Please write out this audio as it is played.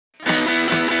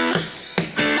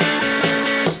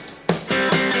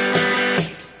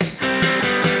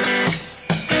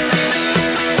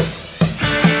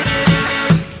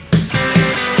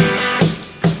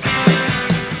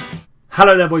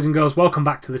Hello there boys and girls, welcome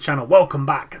back to the channel, welcome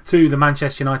back to the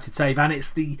Manchester United save, and it's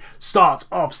the start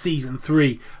of season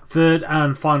 3, third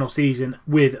and final season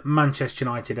with Manchester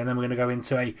United, and then we're going to go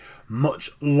into a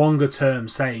much longer term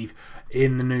save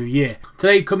in the new year.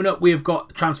 Today coming up we have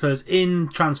got transfers in,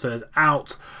 transfers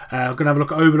out. We're going to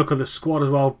have a overlook of the squad as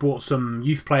well, brought some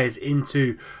youth players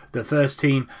into the first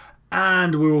team.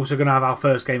 And we're also going to have our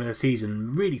first game of the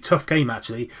season. Really tough game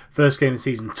actually. First game of the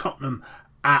season, Tottenham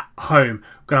at home.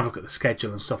 We're going to have a look at the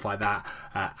schedule and stuff like that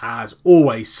as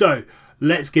always. So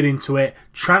let's get into it.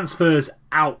 Transfers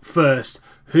out first.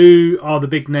 Who are the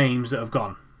big names that have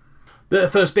gone? The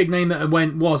first big name that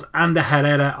went was Ander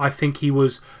Herrera. I think he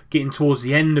was getting towards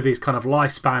the end of his kind of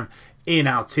lifespan in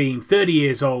our team. 30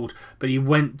 years old, but he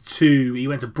went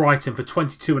to Brighton for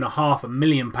 £22.5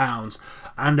 million.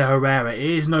 Ander Herrera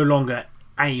is no longer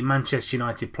a Manchester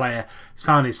United player. He's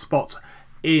found his spot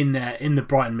in the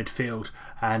Brighton midfield,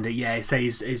 and yeah,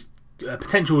 his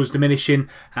potential was diminishing,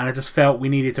 and I just felt we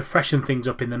needed to freshen things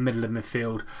up in the middle of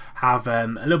midfield, have a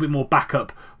little bit more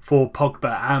backup for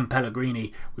Pogba and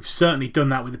Pellegrini. We've certainly done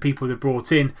that with the people they've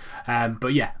brought in,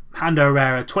 but yeah, Ander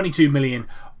Herrera, 22 million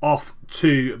off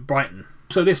to Brighton.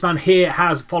 So this man here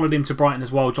has followed him to Brighton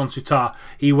as well, John Souttar.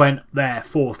 He went there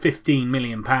for £15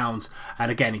 million,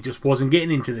 and again, he just wasn't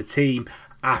getting into the team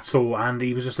at all, and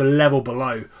he was just a level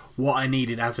below what I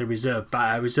needed as a reserve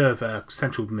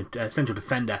central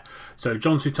defender. So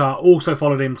John Souttar also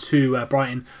followed him to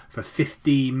Brighton for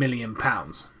 £15 million.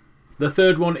 The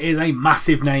third one is a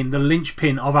massive name, the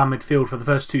linchpin of our midfield for the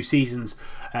first two seasons.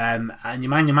 And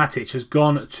Nemanja Matic has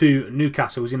gone to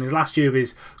Newcastle. He's in his last year of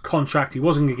his contract. He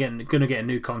wasn't going to get a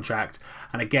new contract.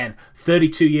 And again,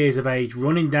 32 years of age,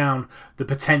 running down the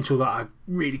potential that I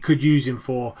really could use him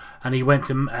for. And he went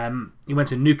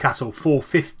to Newcastle for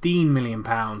 £15 million.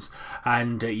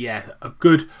 And yeah, a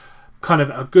good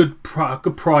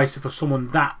price for someone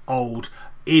that old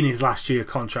in his last year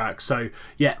contract. So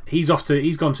yeah, he's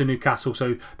gone to Newcastle.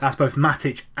 So that's both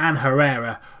Matic and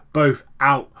Herrera both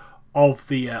out of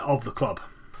the club.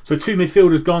 So two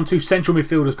midfielders gone, two central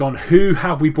midfielders gone. Who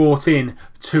have we brought in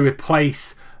to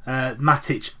replace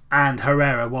Matic and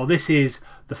Herrera? Well, this is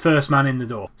the first man in the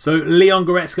door. So Leon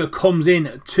Goretzka comes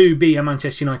in to be a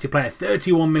Manchester United player.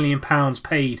 £31 million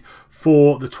paid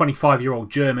for the 25-year-old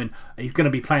German. He's going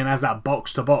to be playing as that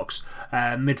box-to-box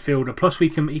midfielder. Plus, he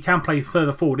can play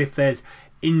further forward if there's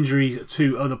injuries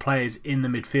to other players in the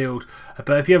midfield.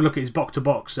 But if you have a look at his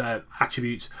box-to-box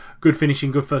attributes, good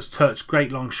finishing, good first touch,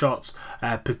 great long shots,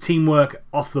 teamwork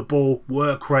off the ball,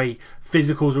 work rate,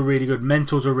 physicals are really good,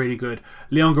 mentals are really good.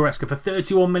 Leon Goretzka for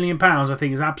 £31 million, I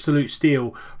think, is absolute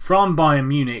steal from Bayern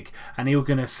Munich, and he's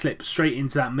going to slip straight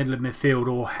into that middle of midfield,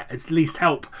 or at least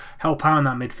help out in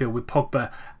that midfield with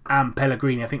Pogba and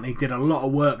Pellegrini. I think they did a lot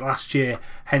of work last year,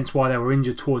 hence why they were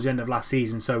injured towards the end of last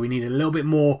season. So we need a little bit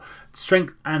more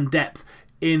strength and depth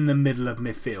in the middle of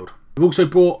midfield.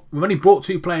 We've only brought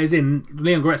two players in.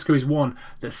 Leon Goretzka is one.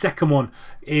 The second one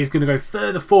is going to go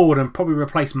further forward and probably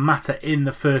replace Mata in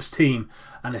the first team,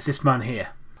 and it's this man here.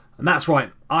 And that's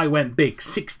right, I went big.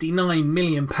 £69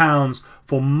 million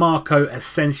for Marco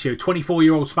Asensio,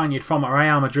 24-year-old Spaniard from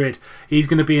Real Madrid. He's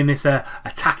going to be in this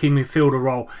attacking midfielder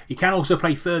role. He can also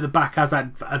play further back as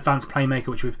that advanced playmaker,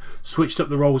 which we've switched up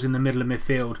the roles in the middle of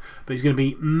midfield. But he's going to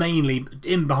be mainly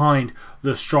in behind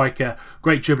the striker.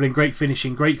 Great dribbling, great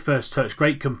finishing, great first touch,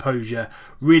 great composure,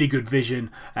 really good vision,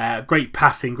 great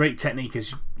passing, great technique,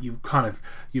 as you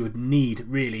would need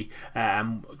really,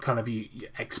 you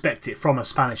expect it from a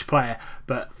Spanish player.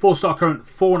 But 4-star current,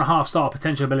 4.5-star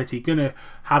potential ability, going to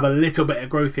have a little bit of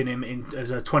growth in him as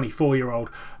a 24-year-old.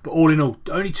 But all in all,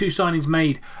 only 2 signings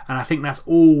made, and I think that's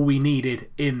all we needed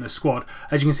in the squad.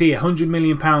 As you can see, £100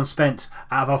 million spent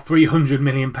out of our £300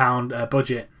 million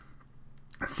budget.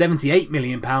 £78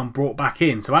 million brought back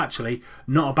in, so actually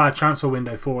not a bad transfer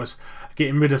window for us,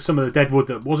 getting rid of some of the deadwood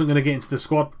that wasn't going to get into the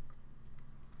squad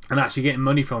and actually getting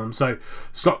money from them. So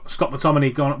Scott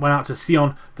McTominay went out to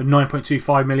Sion for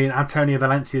 £9.25 million. Antonio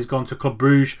Valencia has gone to Club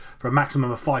Brugge for a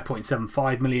maximum of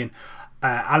 £5.75 million.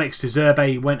 Alex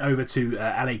Tuzerbe went over to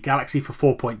LA Galaxy for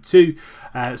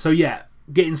 4.2. So yeah,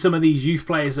 getting some of these youth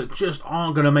players that just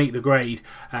aren't going to make the grade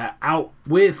out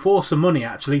for some money,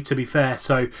 actually, to be fair.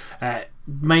 So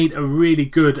made a really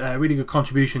good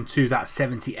contribution to that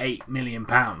 £78 million.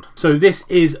 So this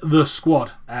is the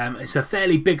squad. It's a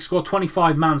fairly big squad,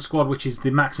 25-man squad, which is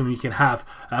the maximum you can have.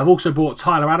 I've also brought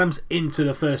Tyler Adams into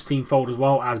the first team fold as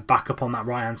well as backup on that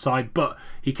right-hand side, but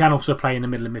he can also play in the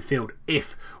middle of midfield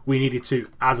if we needed to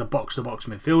as a box-to-box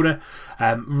midfielder.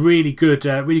 Really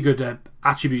good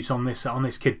attributes on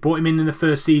this kid. Brought him in the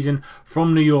first season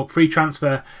from New York, free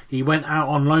transfer. He went out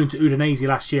on loan to Udinese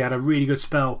last year, had a really good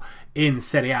spell in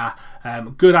Serie A.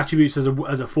 Good attributes as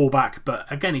a fullback, but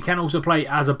again, he can also play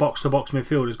as a box-to-box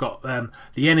midfielder. He's got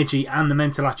the energy and the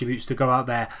mental attributes to go out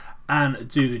there and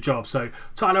do the job. So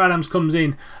Tyler Adams comes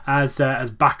in as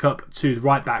backup to the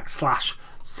right back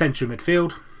 / central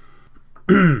midfield.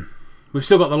 We've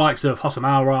still got the likes of Hossam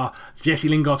Aouar. Jesse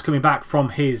Lingard's coming back from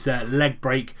his leg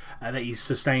break that he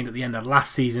sustained at the end of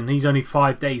last season. He's only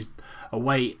 5 days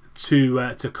away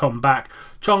to come back.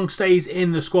 Chong stays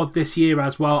in the squad this year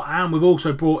as well, and we've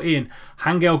also brought in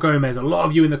Angel Gomez. A lot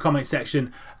of you in the comment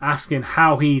section asking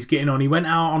how he's getting on. He went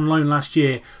out on loan last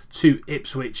year to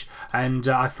Ipswich, and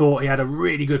I thought he had a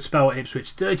really good spell at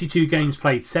Ipswich. 32 games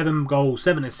played, 7 goals,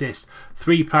 7 assists,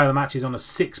 3 player of the matches on a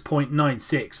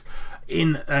 6.96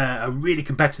 in a really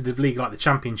competitive league like the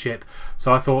Championship.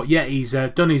 So I thought, yeah, he's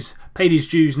paid his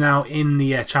dues now in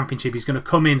the Championship. He's going to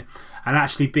come in and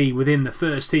actually be within the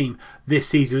first team this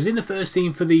season. He was in the first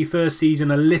team for the first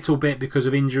season a little bit because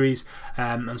of injuries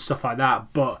and stuff like that,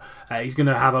 but he's going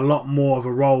to have a lot more of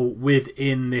a role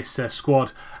within this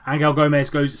squad. Angel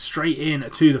Gomez goes straight in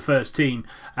to the first team,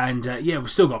 and yeah,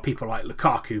 we've still got people like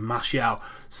Lukaku, Martial,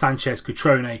 Sanchez,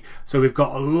 Cutrone. So we've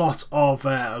got a lot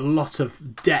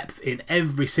of depth in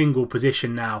every single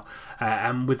position now,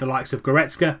 and with the likes of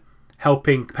Goretzka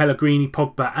helping Pellegrini,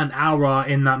 Pogba and Aouar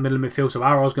in that middle midfield. So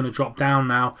Aouar's going to drop down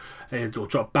now, or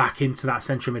drop back into that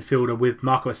central midfielder, with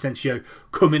Marco Asensio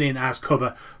coming in as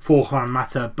cover for Juan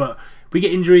Mata. But we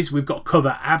get injuries, we've got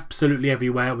cover absolutely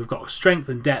everywhere. We've got strength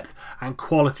and depth and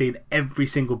quality in every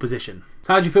single position.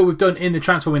 So how do you feel we've done in the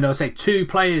transfer window? I say 2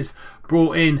 players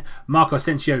brought in, Marco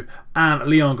Asensio and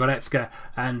Leon Goretzka,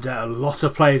 and a lot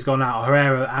of players gone out,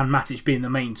 Herrera and Matic being the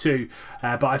main 2.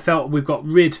 But I felt we've got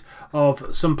rid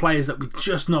of some players that we're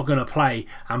just not going to play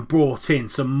and brought in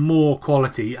some more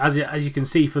quality. As you can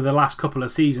see, for the last couple of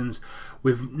seasons,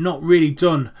 we've not really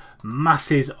done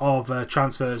masses of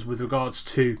transfers with regards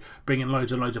to bringing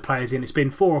loads and loads of players in. It's been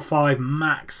 4 or 5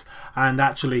 max, and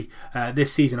actually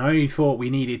this season I only thought we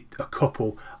needed a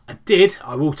couple.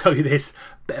 I will tell you this,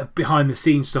 behind the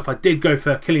scenes stuff, I did go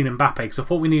for Kylian Mbappe because I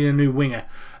thought we needed a new winger.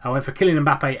 I went for Kylian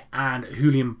Mbappe and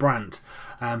Julian Brandt.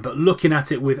 But looking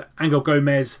at it with Angel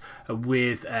Gomez,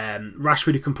 with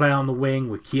Rashford who can play on the wing,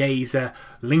 with Chiesa,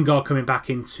 Lingard coming back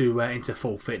into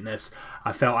full fitness,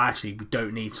 I felt actually we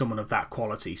don't need someone of that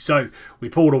quality. So we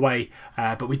pulled away,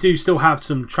 but we do still have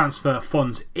some transfer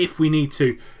funds if we need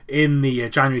to in the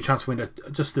January transfer window,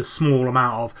 just a small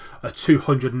amount of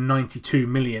 292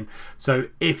 million. So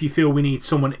if you feel we need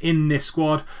someone in this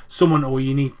squad, or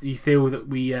you feel that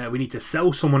we need to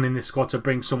sell someone in this squad to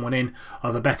bring someone in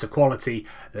of a better quality,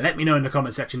 let me know in the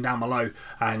comment section down below,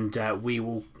 and we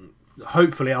will.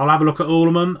 Hopefully, I'll have a look at all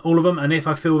of them, and if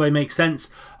I feel they make sense,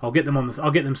 I'll get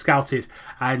them scouted,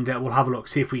 and we'll have a look,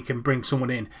 see if we can bring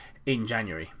someone in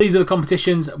January. These are the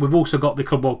competitions. We've also got the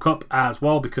Club World Cup as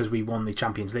well, because we won the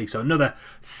Champions League. So another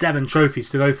 7 trophies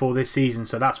to go for this season.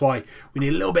 So that's why we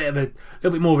need a little bit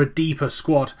more of a deeper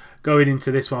squad going into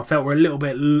this one. I felt we're a little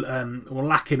bit we're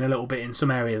lacking a little bit in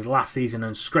some areas last season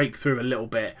and scraped through a little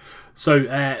bit. So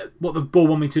what the board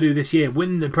want me to do this year,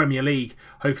 win the Premier League.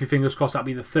 Hopefully, fingers crossed, that'll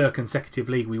be the 3rd consecutive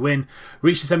league we win.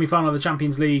 Reach the semi-final of the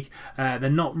Champions League. They're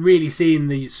not really seeing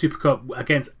the Super Cup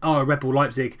against our Red Bull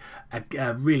Leipzig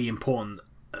really important,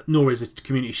 nor is the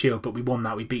Community Shield, but we won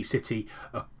that. We beat City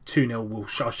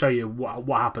 2-0. I'll show you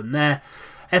what happened there.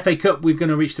 FA Cup, we're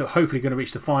hopefully going to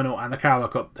reach the final, and the Carabao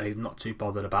Cup, they're not too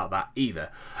bothered about that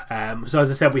either. So as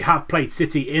I said, we have played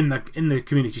City in the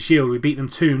Community Shield. We beat them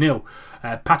 2-0.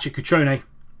 Patrick Cutrone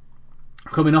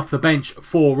coming off the bench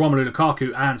for Romelu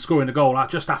Lukaku and scoring the goal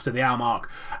just after the hour mark,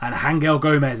 and Angel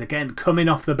Gomez again coming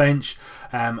off the bench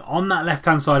on that left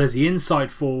hand side as the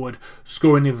inside forward,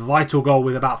 scoring the vital goal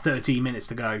with about 13 minutes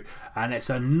to go, and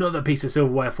it's another piece of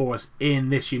silverware for us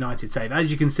in this United save.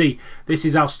 As you can see, this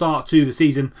is our start to the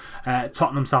season.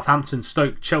 Tottenham, Southampton,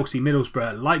 Stoke, Chelsea,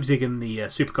 Middlesbrough, Leipzig in the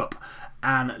Super Cup,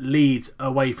 and Leeds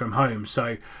away from home.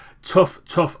 So tough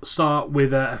start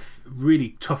with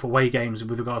really tough away games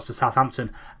with regards to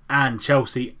Southampton and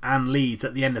Chelsea and Leeds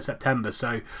at the end of September.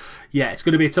 So yeah, it's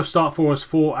going to be a tough start for us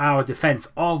for our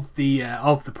defence of the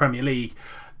Premier League.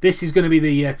 This is going to be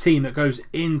the team that goes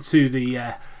into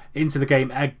the into the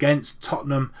game against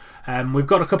Tottenham. We've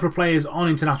got a couple of players on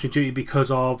international duty because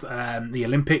of the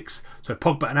Olympics. So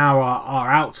Pogba and Aouar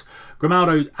are out.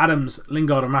 Grimaldo, Adams,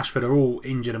 Lingard and Rashford are all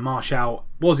injured, and Martial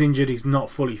was injured. He's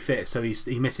not fully fit, so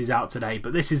he misses out today.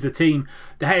 But this is the team.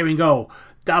 De Gea in goal,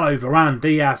 Dalot, Varane,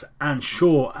 Diaz and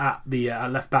Shaw at the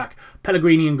left back.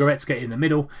 Pellegrini and Goretzka in the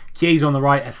middle. Chiesa on the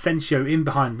right, Asensio in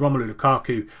behind Romelu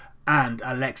Lukaku and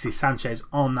Alexis Sanchez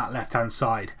on that left hand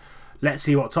side. Let's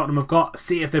see what Tottenham have got,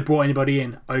 see if they've brought anybody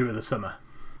in over the summer.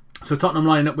 So Tottenham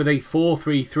lining up with a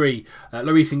 4-3-3.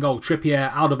 Lloris in goal,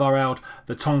 Trippier, Alderweireld,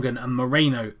 Vertonghen and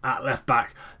Moreno at left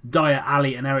back. Dyer,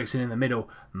 Ali and Eriksen in the middle.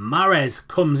 Mahrez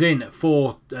comes in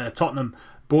for Tottenham,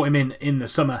 brought him in the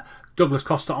summer. Douglas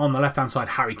Costa on the left hand side,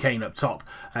 Harry Kane up top.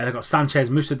 They've got Sanchez,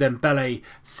 Moussa Dembele,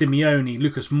 Simeone,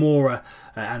 Lucas Moura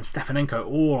and Stefanenko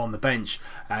all on the bench.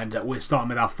 And we're starting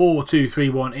with our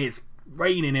 4-2-3-1. It's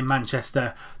raining in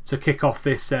Manchester to kick off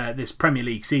this Premier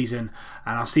League season,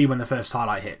 and I'll see when the first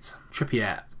highlight hits.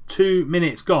 Trippier, 2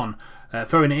 minutes gone,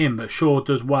 throwing it in, but Shaw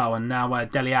does well, and now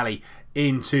Dele Alli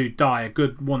into Dyer.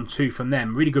 Good 1-2 from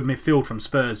them. Really good midfield from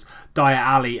Spurs. Dyer,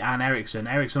 Ali and Eriksen.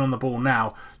 Eriksen on the ball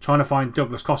now, trying to find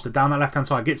Douglas Costa down that left hand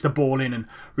side, gets the ball in, and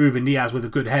Ruben Diaz with a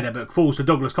good header, but falls to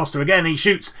Douglas Costa again. He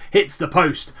shoots, hits the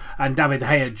post, and David De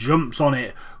Gea jumps on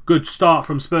it. Good start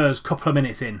from Spurs, couple of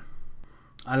minutes in.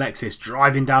 Alexis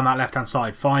driving down that left hand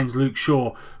side, finds Luke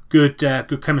Shaw. Good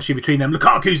chemistry between them.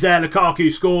 Lukaku's there. Lukaku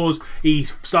scores. He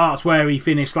starts where he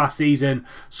finished last season,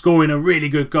 scoring a really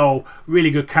good goal,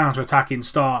 really good counter-attacking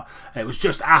start. It was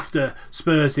just after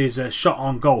Spurs' shot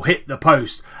on goal hit the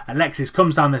post. Alexis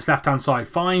comes down this left hand side,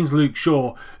 finds Luke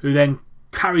Shaw, who then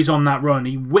carries on that run.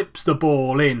 He whips the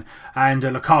ball in, and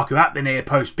Lukaku at the near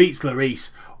post beats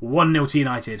Lloris. 1-0 to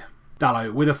United.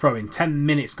 Dalot with a throw-in, 10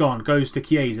 minutes gone, goes to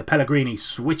Chiesa. Pellegrini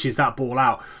switches that ball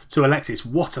out to Alexis.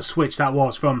 What a switch that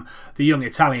was from the young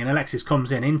Italian. Alexis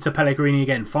comes in, into Pellegrini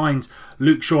again, finds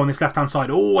Luke Shaw on this left-hand side,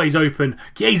 always open.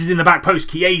 Chiesa's in the back post,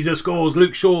 Chiesa scores.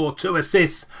 Luke Shaw, 2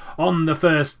 assists on the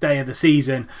first day of the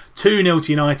season. 2-0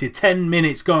 to United, 10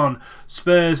 minutes gone.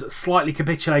 Spurs slightly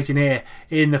capitulating here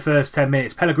in the first 10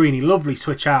 minutes. Pellegrini, lovely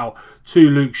switch out to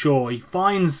Luke Shaw. He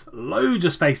finds loads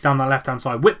of space down the left-hand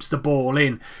side, whips the ball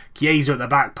in. Chiesa at the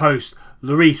back post.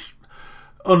 Lloris,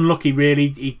 unlucky really.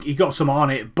 He got some on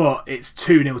it, but it's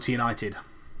 2-0 to United.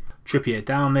 Trippier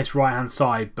down this right-hand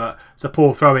side, but it's a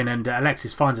poor throw-in, and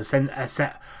Alexis finds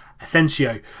Asensio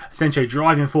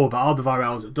driving forward, but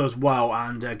Alderweireld does well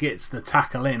and gets the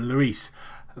tackle in. Lloris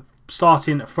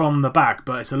starting from the back,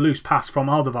 but it's a loose pass from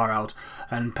Alderweireld,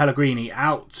 and Pellegrini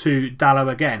out to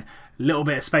Dalot again. Little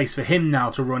bit of space for him now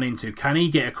to run into. Can he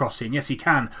get a cross in? Yes, he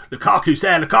can. Lukaku's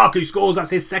there. Lukaku scores. That's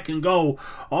his second goal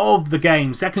of the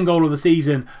game. Second goal of the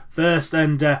season. First,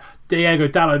 and Diego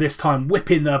Dalot this time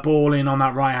whipping the ball in on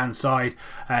that right-hand side.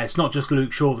 It's not just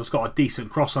Luke Shaw that's got a decent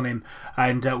cross on him.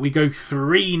 And we go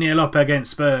 3-0 up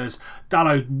against Spurs.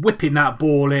 Dalot whipping that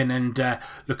ball in, and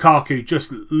Lukaku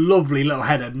just lovely little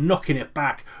header, knocking it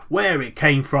back where it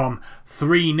came from.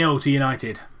 3-0 to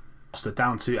United.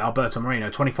 Down to Alberto Moreno,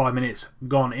 25 minutes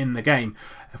gone in the game.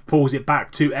 Pulls it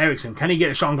back to Eriksen. Can he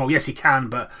get a shot on goal? Yes, he can,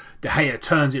 but De Gea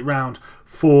turns it round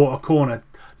for a corner. A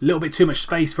little bit too much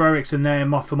space for Eriksen there,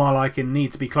 for my liking.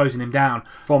 Need to be closing him down.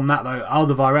 From that though,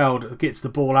 Alderweireld gets the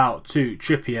ball out to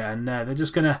Trippier, and they're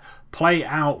just going to play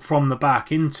out from the back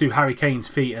into Harry Kane's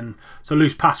feet, and it's a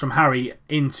loose pass from Harry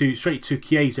straight to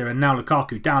Chiesa, and now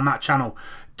Lukaku down that channel.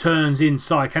 Turns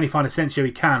inside. Can he find Asensio?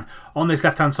 He can. On this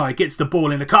left-hand side, gets the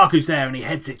ball in. Lukaku's there, and he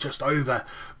heads it just over.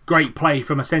 Great play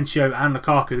from Asensio and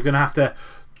Lukaku. They're going to have to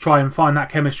try and find that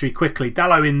chemistry quickly.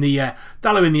 Dalot in the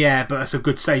air, but that's a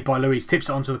good save by Lloris. Tips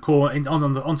it onto the corner,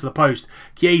 onto the post.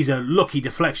 Chiesa, lucky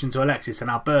deflection to Alexis, and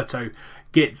Alberto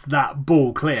gets that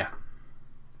ball clear.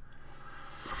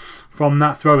 From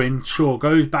that throw-in, Shaw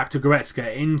goes back to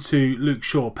Goretzka, into Luke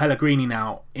Shaw. Pellegrini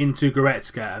now into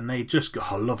Goretzka, and they just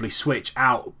got a lovely switch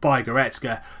out by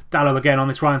Goretzka. Dalot again on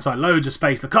this right-hand side, loads of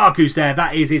space. Lukaku's there.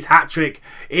 That is his hat-trick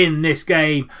in this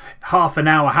game. Half an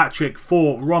hour hat-trick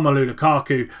for Romelu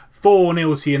Lukaku.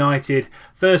 4-0 to United.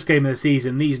 First game of the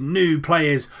season. These new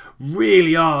players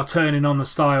really are turning on the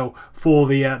style for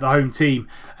the home team.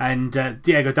 And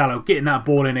Diego Dalot getting that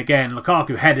ball in again.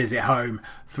 Lukaku headers it home.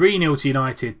 3-0 to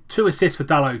United. 2 assists for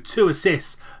Dalot. 2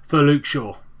 assists for Luke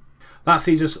Shaw. That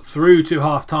sees us through to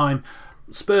half-time.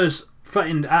 Spurs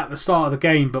threatened at the start of the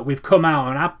game, but we've come out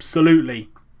and absolutely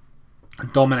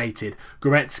dominated.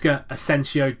 Goretzka,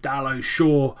 Asensio, Dalot,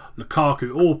 Shaw,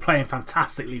 Lukaku all playing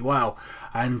fantastically well,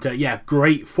 and yeah,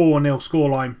 great 4-0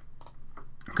 scoreline.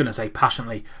 I'm going to say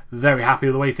passionately very happy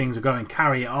with the way things are going.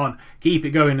 Carry it on, keep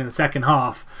it going in the second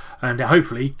half, and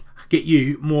hopefully get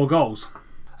you more goals.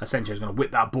 Asensio's going to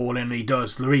whip that ball in, and he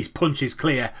does. Lloris punches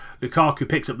clear. Lukaku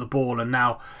picks up the ball, and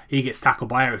now he gets tackled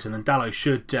by Eriksen, and Dalot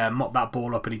should mop that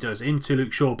ball up, and he does, into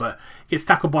Luke Shaw, but gets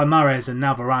tackled by Mahrez, and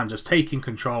now Varane just taking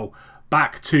control.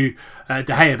 Back to De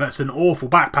Gea, but it's an awful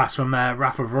back pass from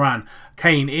Rafa Varane.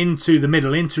 Kane into the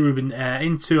middle, into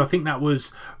I think that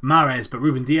was Mahrez, but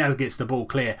Ruben Diaz gets the ball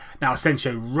clear. Now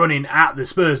Asensio running at the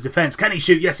Spurs defence. Can he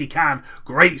shoot? Yes, he can.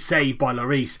 Great save by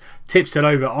Lloris. Tips it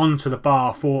over onto the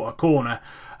bar for a corner.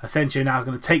 Asensio now is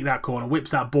going to take that corner,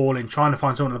 whips that ball in, trying to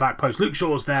find someone at the back post. Luke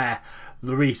Shaw's there.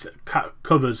 Lloris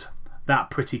covers that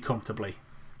pretty comfortably.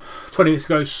 20 minutes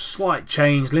ago, slight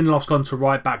change. Lindelof's gone to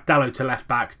right back, Dalot to left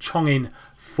back, Chong in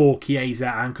for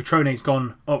Chiesa, and Cutrone's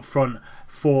gone up front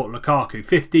for Lukaku.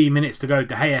 15 minutes to go.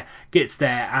 De Gea gets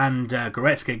there, and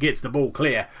Goretzka gets the ball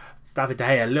clear. David De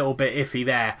Gea a little bit iffy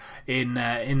there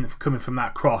in coming from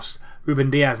that cross. Ruben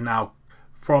Diaz now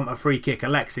from a free kick.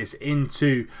 Alexis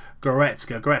into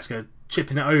Goretzka. Goretzka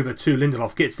chipping it over to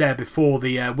Lindelof, gets there before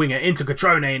the winger into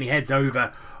Cutrone, and he heads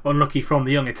over. Unlucky from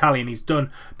the young Italian. He's been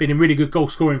in really good goal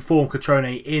scoring form,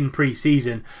 Cutrone, in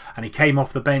pre-season, and he came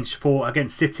off the bench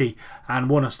against City and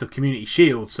won us the Community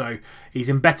Shield, so he's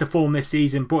in better form this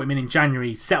season. Brought him in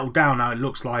January, settled down now it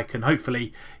looks like, and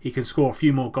hopefully he can score a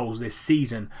few more goals this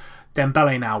season.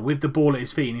 Dembele now with the ball at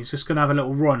his feet, and he's just going to have a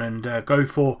little run and go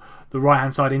for the right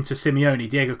hand side into Simeone.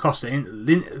 Diego Costa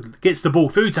gets the ball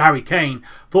through to Harry Kane.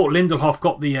 Thought Lindelof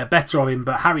got the better of him,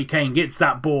 but Harry Kane gets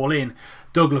that ball in.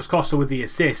 Douglas Costa with the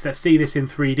assist. Let's see this in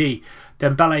 3D.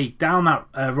 Dembele down that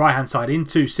right hand side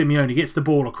into Simeone, gets the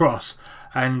ball across,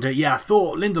 and yeah, I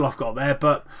thought Lindelof got there,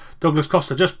 but Douglas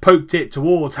Costa just poked it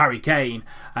towards Harry Kane,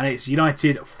 and it's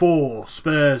United 4,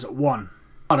 Spurs 1.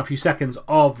 A few seconds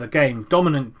of the game.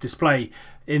 Dominant display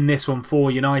in this one for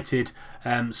United.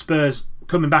 Spurs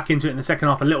coming back into it in the second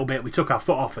half a little bit. We took our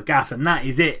foot off the gas, and that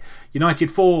is it. United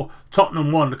 4,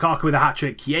 Tottenham 1. Lukaku with a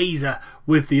hat-trick, Chiesa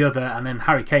with the other, and then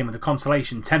Harry Kane with a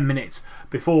consolation 10 minutes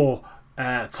before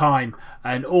time.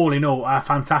 And all in all, a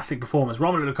fantastic performance.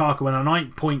 Romelu Lukaku went a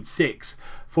 9.6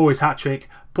 for his hat-trick.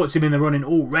 Puts him in the running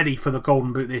already for the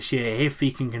Golden Boot this year if he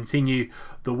can continue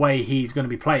the way he's going to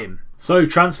be playing. So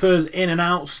transfers in and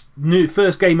out, new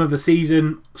first game of the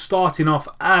season, starting off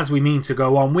as we mean to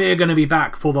go on. We're going to be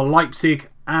back for the Leipzig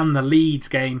and the Leeds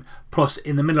game, plus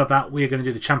in the middle of that we're going to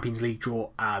do the Champions League draw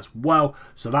as well.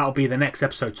 So that'll be the next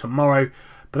episode tomorrow.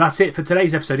 But that's it for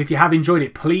today's episode. If you have enjoyed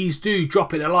it, please do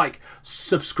drop it a like.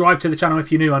 Subscribe to the channel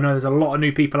if you're new. I know there's a lot of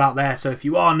new people out there, so if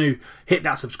you are new, hit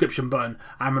that subscription button.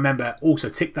 And remember, also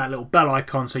tick that little bell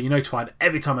icon so you're notified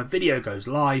every time a video goes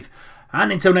live. And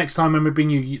until next time, when we bring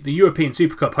you the European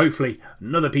Super Cup, hopefully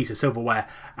another piece of silverware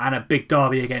and a big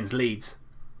derby against Leeds.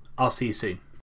 I'll see you soon.